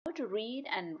to read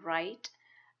and write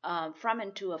from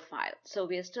and to a file. So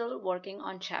we are still working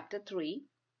on chapter 3.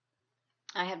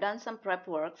 I have done some prep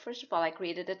work. First of all, I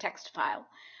created a text file.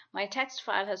 My text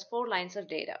file has 4 lines of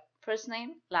data: first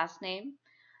name, last name,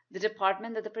 the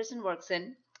department that the person works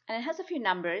in, and it has a few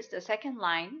numbers. The second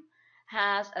line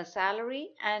has a salary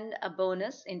and a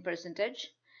bonus in percentage,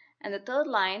 and the third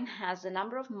line has the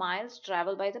number of miles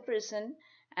traveled by the person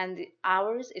and the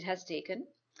hours it has taken,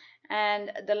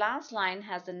 and the last line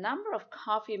has the number of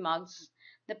coffee mugs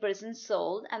the person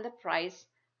sold and the price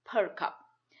per cup.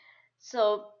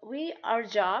 So our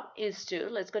job is to,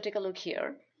 let's go take a look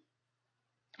here.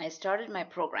 I started my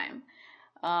program.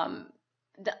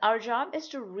 Our job is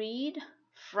to read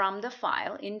from the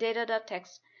file.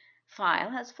 InData.txt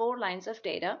file has 4 lines of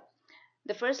data.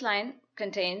 The first line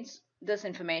contains this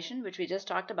information, which we just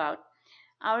talked about.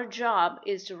 Our job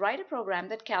is to write a program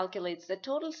that calculates the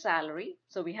total salary.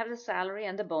 So we have the salary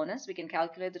and the bonus. We can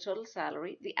calculate the total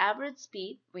salary. The average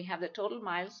speed, we have the total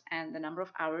miles and the number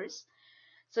of hours.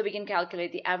 So we can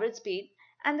calculate the average speed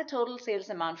and the total sales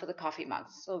amount for the coffee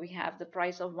mugs. So we have the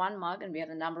price of 1 mug and we have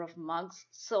the number of mugs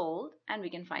sold, and we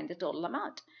can find the total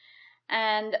amount.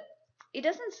 And it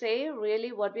doesn't say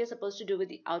really what we are supposed to do with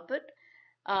the output,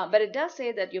 but it does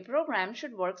say that your program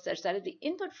should work such that if the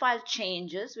input file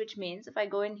changes, which means if I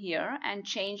go in here and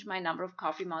change my number of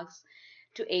coffee mugs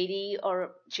to 80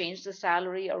 or change the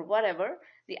salary or whatever,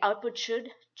 the output should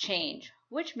change,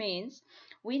 which means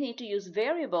we need to use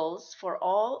variables for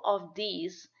all of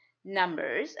these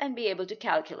numbers and be able to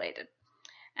calculate it.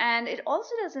 And it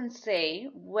also doesn't say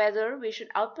whether we should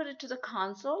output it to the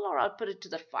console or output it to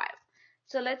the file.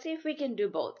 So let's see if we can do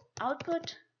both.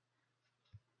 Output,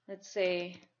 let's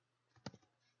say,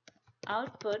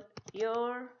 output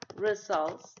your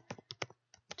results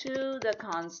to the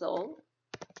console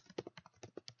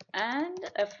and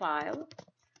a file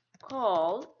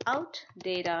called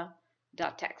outdata.txt.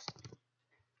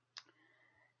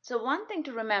 So one thing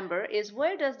to remember is,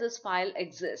 where does this file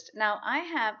exist? Now I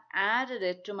have added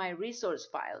it to my resource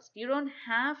files. You don't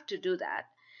have to do that,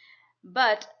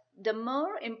 but the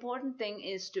more important thing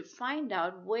is to find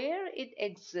out where it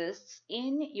exists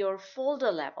in your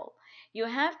folder level. You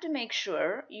have to make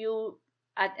sure you,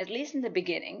 at least in the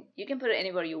beginning, you can put it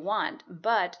anywhere you want,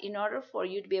 but in order for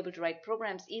you to be able to write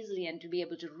programs easily and to be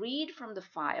able to read from the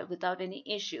file without any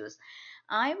issues,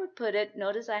 I would put it,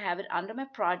 notice I have it under my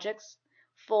projects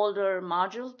folder,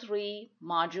 module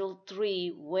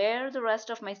 3, where the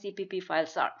rest of my CPP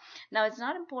files are. Now it's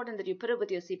not important that you put it with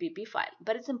your CPP file,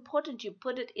 but it's important you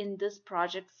put it in this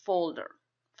project folder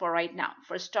for right now.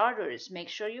 For starters, make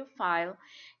sure your file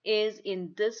is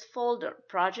in this folder,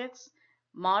 projects,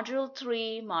 module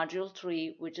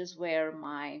 3, which is where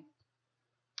my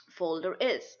folder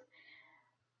is.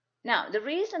 Now, the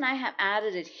reason I have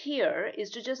added it here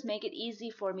is to just make it easy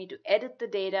for me to edit the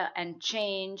data and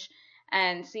change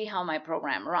and see how my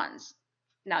program runs.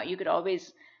 Now, you could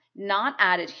always not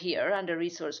add it here under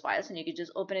resource files, and you could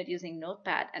just open it using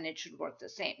Notepad and it should work the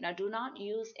same. Now, do not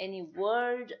use any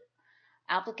Word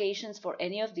applications for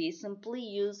any of these. Simply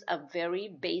use a very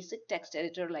basic text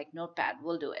editor like Notepad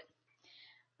will do it.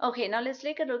 Okay, now let's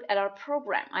take a look at our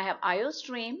program. I have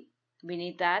IOStream, we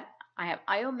need that. I have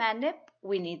IOManip,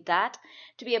 we need that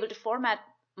to be able to format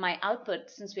my output,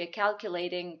 since we are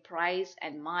calculating price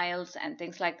and miles and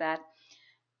things like that.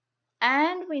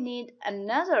 And we need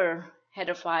another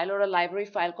header file or a library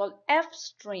file called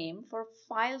fstream for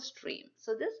file stream.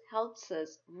 So this helps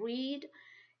us read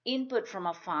input from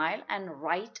a file and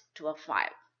write to a file.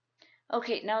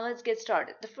 Okay, now let's get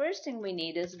started. The first thing we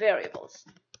need is variables.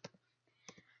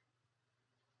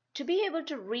 To be able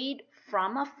to read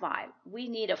from a file, we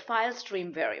need a file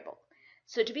stream variable.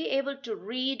 So to be able to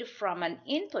read from an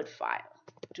input file,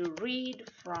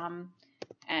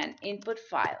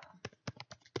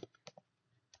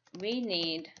 we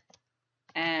need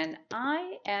an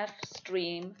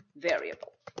ifstream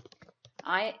variable.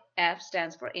 IF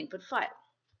stands for input file.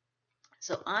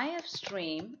 So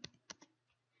ifstream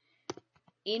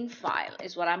in file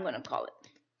is what I'm going to call it.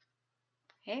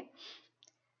 Okay.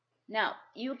 Now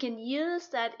you can use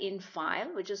that in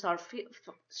file, which is our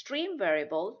stream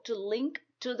variable, to link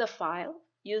to the file,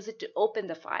 use it to open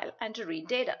the file and to read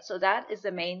data. So that is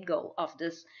the main goal of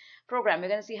this program. We're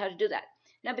going to see how to do that.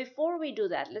 Now before we do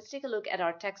that, let's take a look at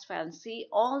our text file and see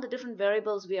all the different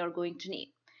variables we are going to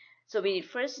need. So we need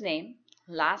first name,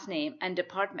 last name, and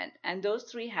department, and those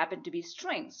 3 happen to be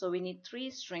strings. So we need 3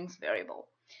 strings variable.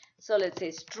 So let's say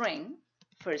string,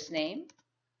 first name,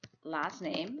 last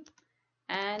name,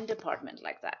 and department,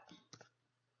 like that.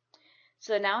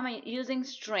 So now I'm using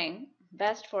string.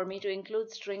 Best for me to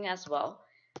include string as well.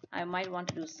 I might want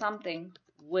to do something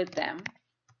with them.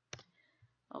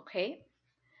 Okay.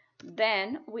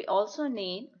 Then we also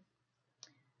need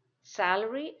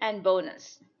salary and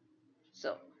bonus.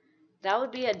 So that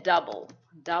would be a double.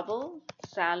 Double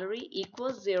salary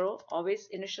equals 0. Always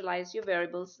initialize your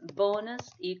variables. Bonus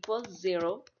equals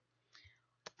 0.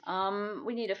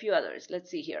 We need a few others. Let's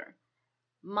see here.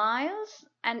 Miles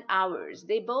and hours.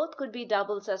 They both could be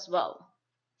doubles as well.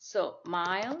 So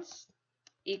miles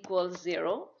equals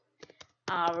 0.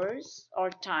 Hours or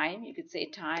time, you could say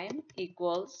time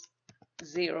equals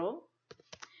 0.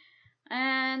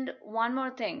 And one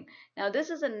more thing. Now this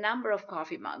is a number of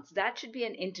coffee mugs. That should be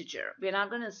an integer. We're not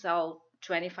going to sell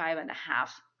 25.5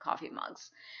 coffee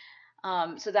mugs.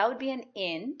 So that would be an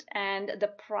int, and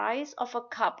the price of a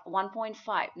cup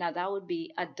 1.5. Now that would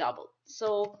be a double.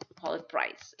 So call it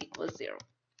price equals 0.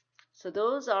 So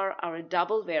those are our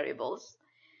double variables.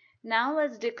 Now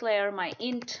let's declare my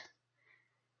int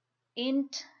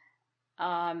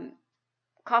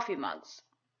coffee mugs.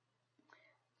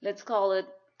 Let's call it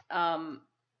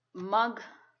mug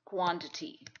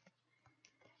quantity.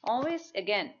 Always,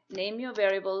 again, name your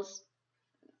variables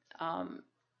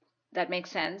that make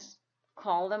sense.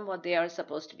 Call them what they are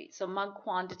supposed to be. So mug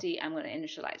quantity, I'm going to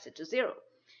initialize it to 0.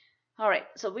 All right,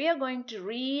 so we are going to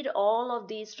read all of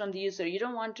these from the user. You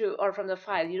don't want to, or from the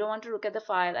file. You don't want to look at the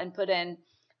file and put in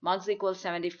mugs equals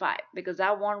 75, because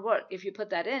that won't work. If you put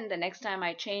that in, the next time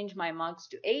I change my mugs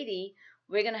to 80,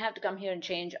 we're going to have to come here and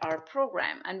change our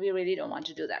program, and we really don't want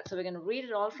to do that. So we're going to read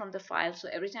it all from the file, so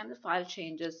every time the file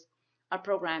changes, our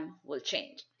program will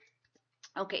change.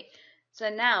 Okay, so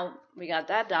now we got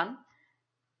that done.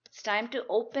 It's time to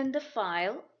open the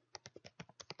file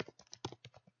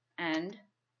and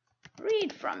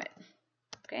read from it.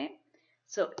 Okay,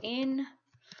 so in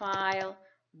file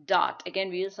dot, again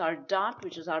we use our dot,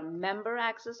 which is our member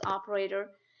access operator.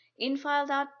 In file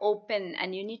dot open,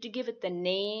 and you need to give it the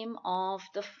name of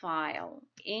the file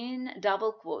in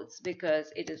double quotes,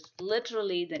 because it is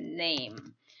literally the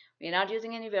name. We're not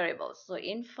using any variables. So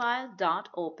in file dot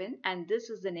open, and this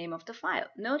is the name of the file.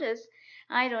 Notice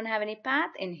I don't have any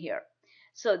path in here.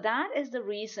 So that is the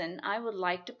reason I would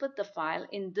like to put the file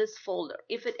in this folder.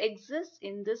 If it exists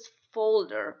in this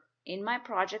folder, in my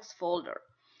projects folder,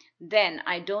 then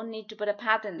I don't need to put a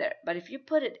path in there. But if you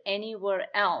put it anywhere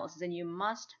else, then you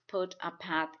must put a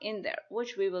path in there,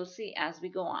 which we will see as we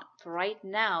go on. For right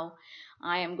now,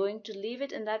 I am going to leave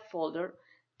it in that folder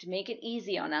to make it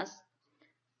easy on us.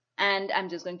 And I'm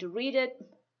just going to read it.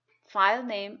 File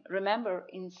name, remember,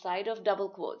 inside of double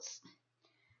quotes.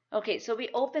 Okay, so we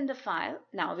open the file.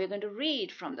 Now we're going to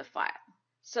read from the file.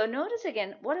 So notice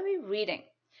again, what are we reading?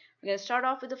 We're going to start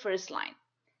off with the first line.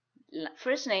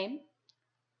 First name,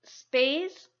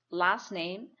 space, last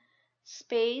name,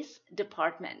 space,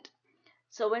 department.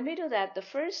 So when we do that, the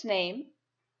first name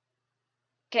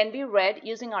can be read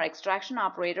using our extraction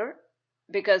operator,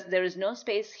 because there is no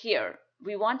space here.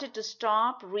 We want it to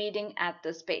stop reading at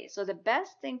the space. So the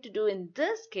best thing to do in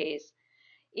this case,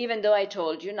 even though I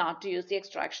told you not to use the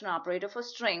extraction operator for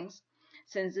strings,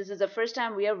 since this is the first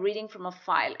time we are reading from a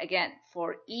file, again,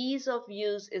 for ease of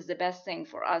use is the best thing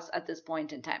for us at this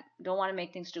point in time. Don't want to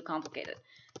make things too complicated.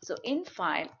 So in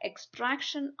file,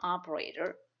 extraction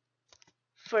operator,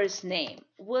 first name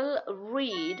will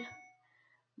read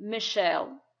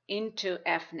Michelle into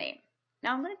F name.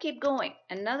 Now I'm going to keep going.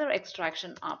 Another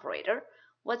extraction operator.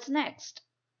 What's next?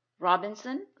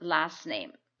 Robinson, last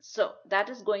name. So that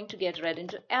is going to get read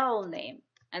into L name.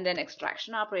 And then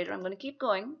extraction operator, I'm going to keep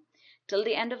going till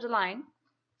the end of the line.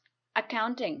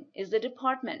 Accounting is the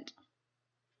department.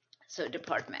 So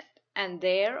department. And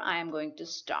there I am going to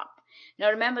stop. Now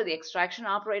remember, the extraction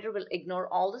operator will ignore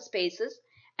all the spaces.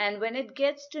 And when it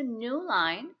gets to new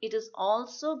line, it is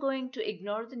also going to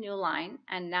ignore the new line.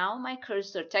 And now my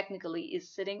cursor technically is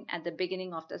sitting at the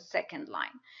beginning of the second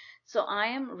line. So I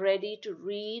am ready to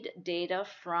read data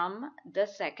from the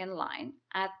second line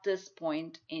at this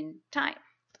point in time.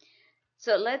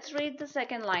 So let's read the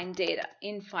second line data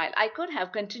in file. I could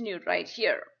have continued right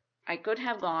here. I could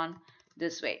have gone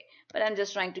this way, but I'm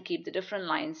just trying to keep the different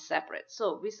lines separate.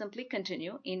 So we simply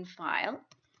continue in file,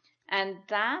 and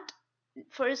that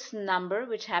first number,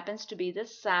 which happens to be the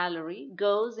salary,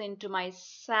 goes into my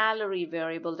salary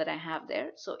variable that I have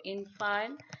there. So in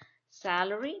file,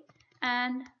 salary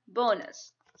and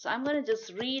bonus. So I'm going to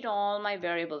just read all my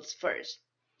variables first.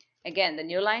 Again, the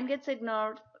new line gets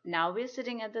ignored. Now we're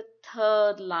sitting at the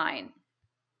third line,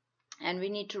 and we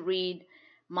need to read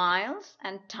miles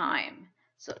and time.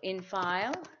 So in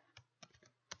file,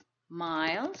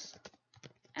 miles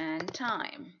and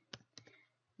time.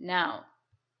 Now,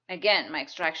 again, my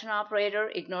extraction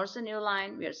operator ignores the new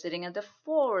line. We are sitting at the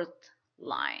fourth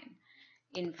line.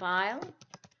 in file,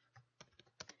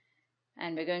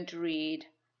 and we're going to read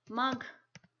mug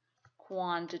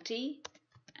quantity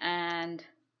and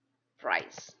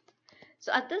price.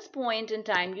 So at this point in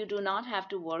time, you do not have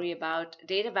to worry about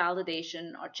data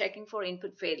validation or checking for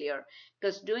input failure,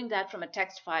 because doing that from a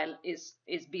text file is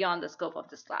beyond the scope of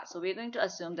this class. So we're going to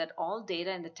assume that all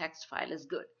data in the text file is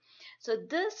good. So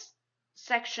this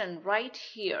section right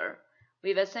here,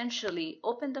 we've essentially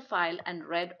opened the file and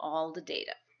read all the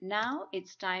data. Now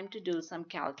it's time to do some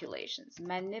calculations.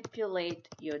 Manipulate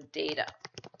your data.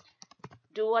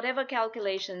 Do whatever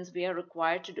calculations we are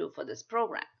required to do for this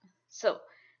program. So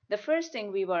the first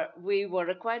thing we were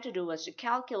required to do was to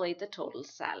calculate the total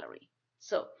salary.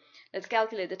 So let's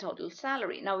calculate the total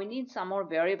salary. Now we need some more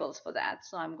variables for that.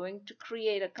 So I'm going to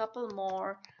create a couple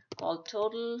more called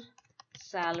total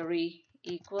salary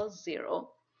equals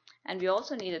 0. And we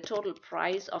also need a total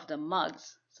price of the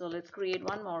mugs. So let's create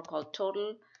one more called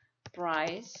total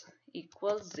price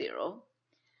equals 0.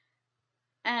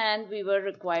 And we were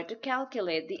required to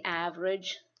calculate the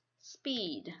average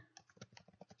speed.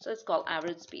 So it's called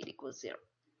average speed equals 0.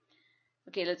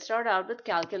 Okay, let's start out with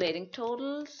calculating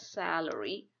total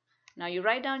salary. Now you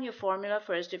write down your formula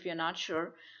first if you're not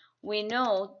sure. We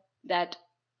know that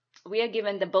we are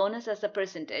given the bonus as a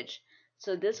percentage.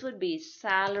 So this would be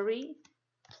salary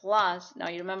plus, now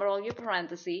you remember all your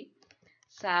parentheses,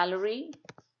 salary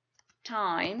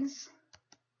times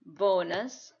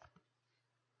bonus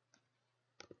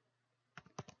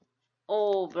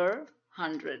over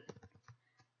 100.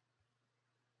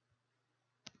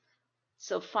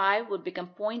 So 5 would become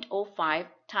 0.05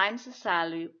 times the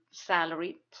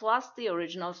salary plus the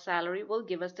original salary will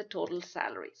give us the total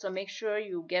salary. So make sure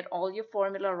you get all your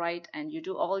formula right and you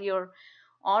do all your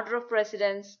order of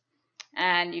precedence.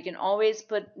 And you can always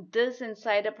put this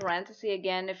inside a parenthesis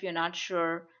again if you're not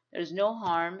sure. There's no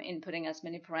harm in putting as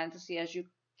many parentheses as you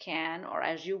can or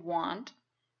as you want.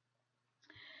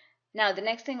 Now the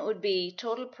next thing would be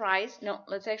total price. No,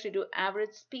 let's actually do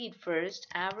average speed first.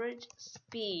 Average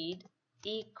speed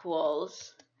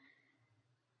equals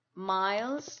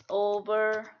miles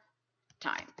over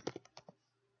time.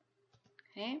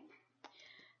 Okay,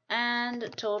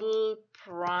 and total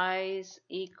price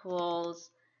equals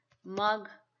mug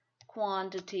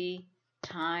quantity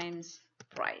times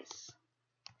price.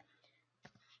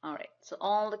 All right, so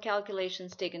all the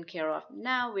calculations taken care of.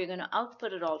 Now we're going to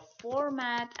output it all.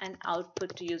 Format and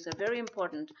output to use are very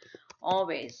important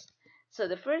always. So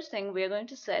the first thing we're going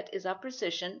to set is our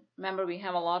precision. Remember, we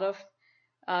have a lot of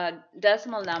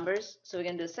decimal numbers, so we're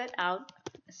going to do set out,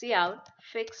 cout,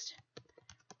 fixed,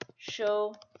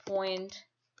 show point,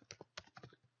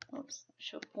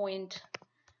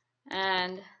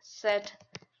 and set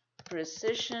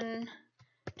precision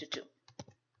to 2.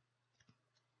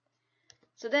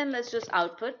 So then let's just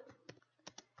output.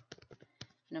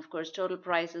 And of course, total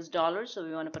price is dollars, so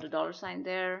we want to put a dollar sign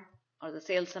there, or the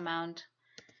sales amount.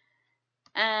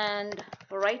 And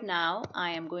for right now, I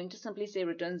am going to simply say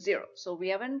return 0. So we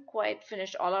haven't quite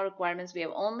finished all our requirements. We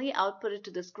have only outputted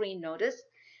to the screen. Notice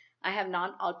I have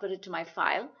not outputted to my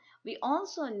file. We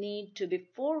also need to,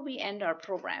 before we end our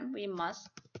program, we must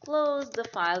close the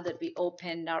file that we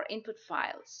opened, our input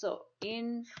file. So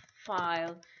in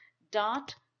file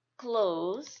dot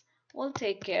close will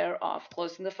take care of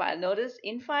closing the file. Notice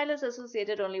in file is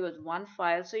associated only with one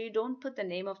file, so you don't put the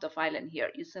name of the file in here.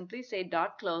 You simply say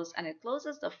dot close and it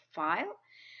closes the file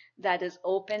that is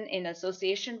open in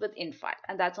association with in file,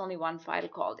 and that's only one file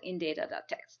called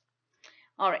indata.txt.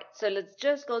 All right, so let's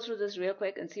just go through this real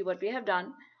quick and see what we have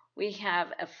done. We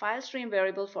have a file stream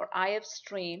variable for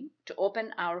ifstream to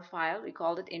open our file. We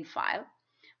called it in file.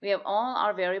 We have all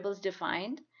our variables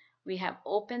defined. We have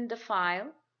opened the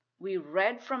file. We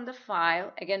read from the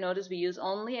file. Again, notice we use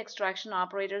only extraction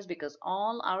operators because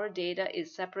all our data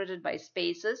is separated by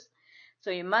spaces.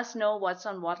 So you must know what's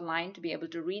on what line to be able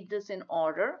to read this in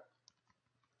order.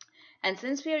 And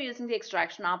since we are using the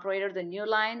extraction operator, the new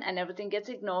line and everything gets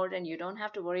ignored and you don't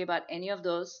have to worry about any of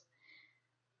those.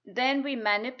 Then we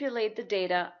manipulate the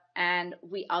data and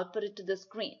we output it to the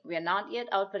screen. We are not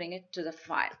yet outputting it to the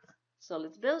file. So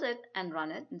let's build it and run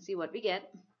it and see what we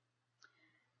get.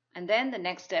 And then the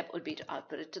next step would be to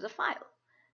output it to the file.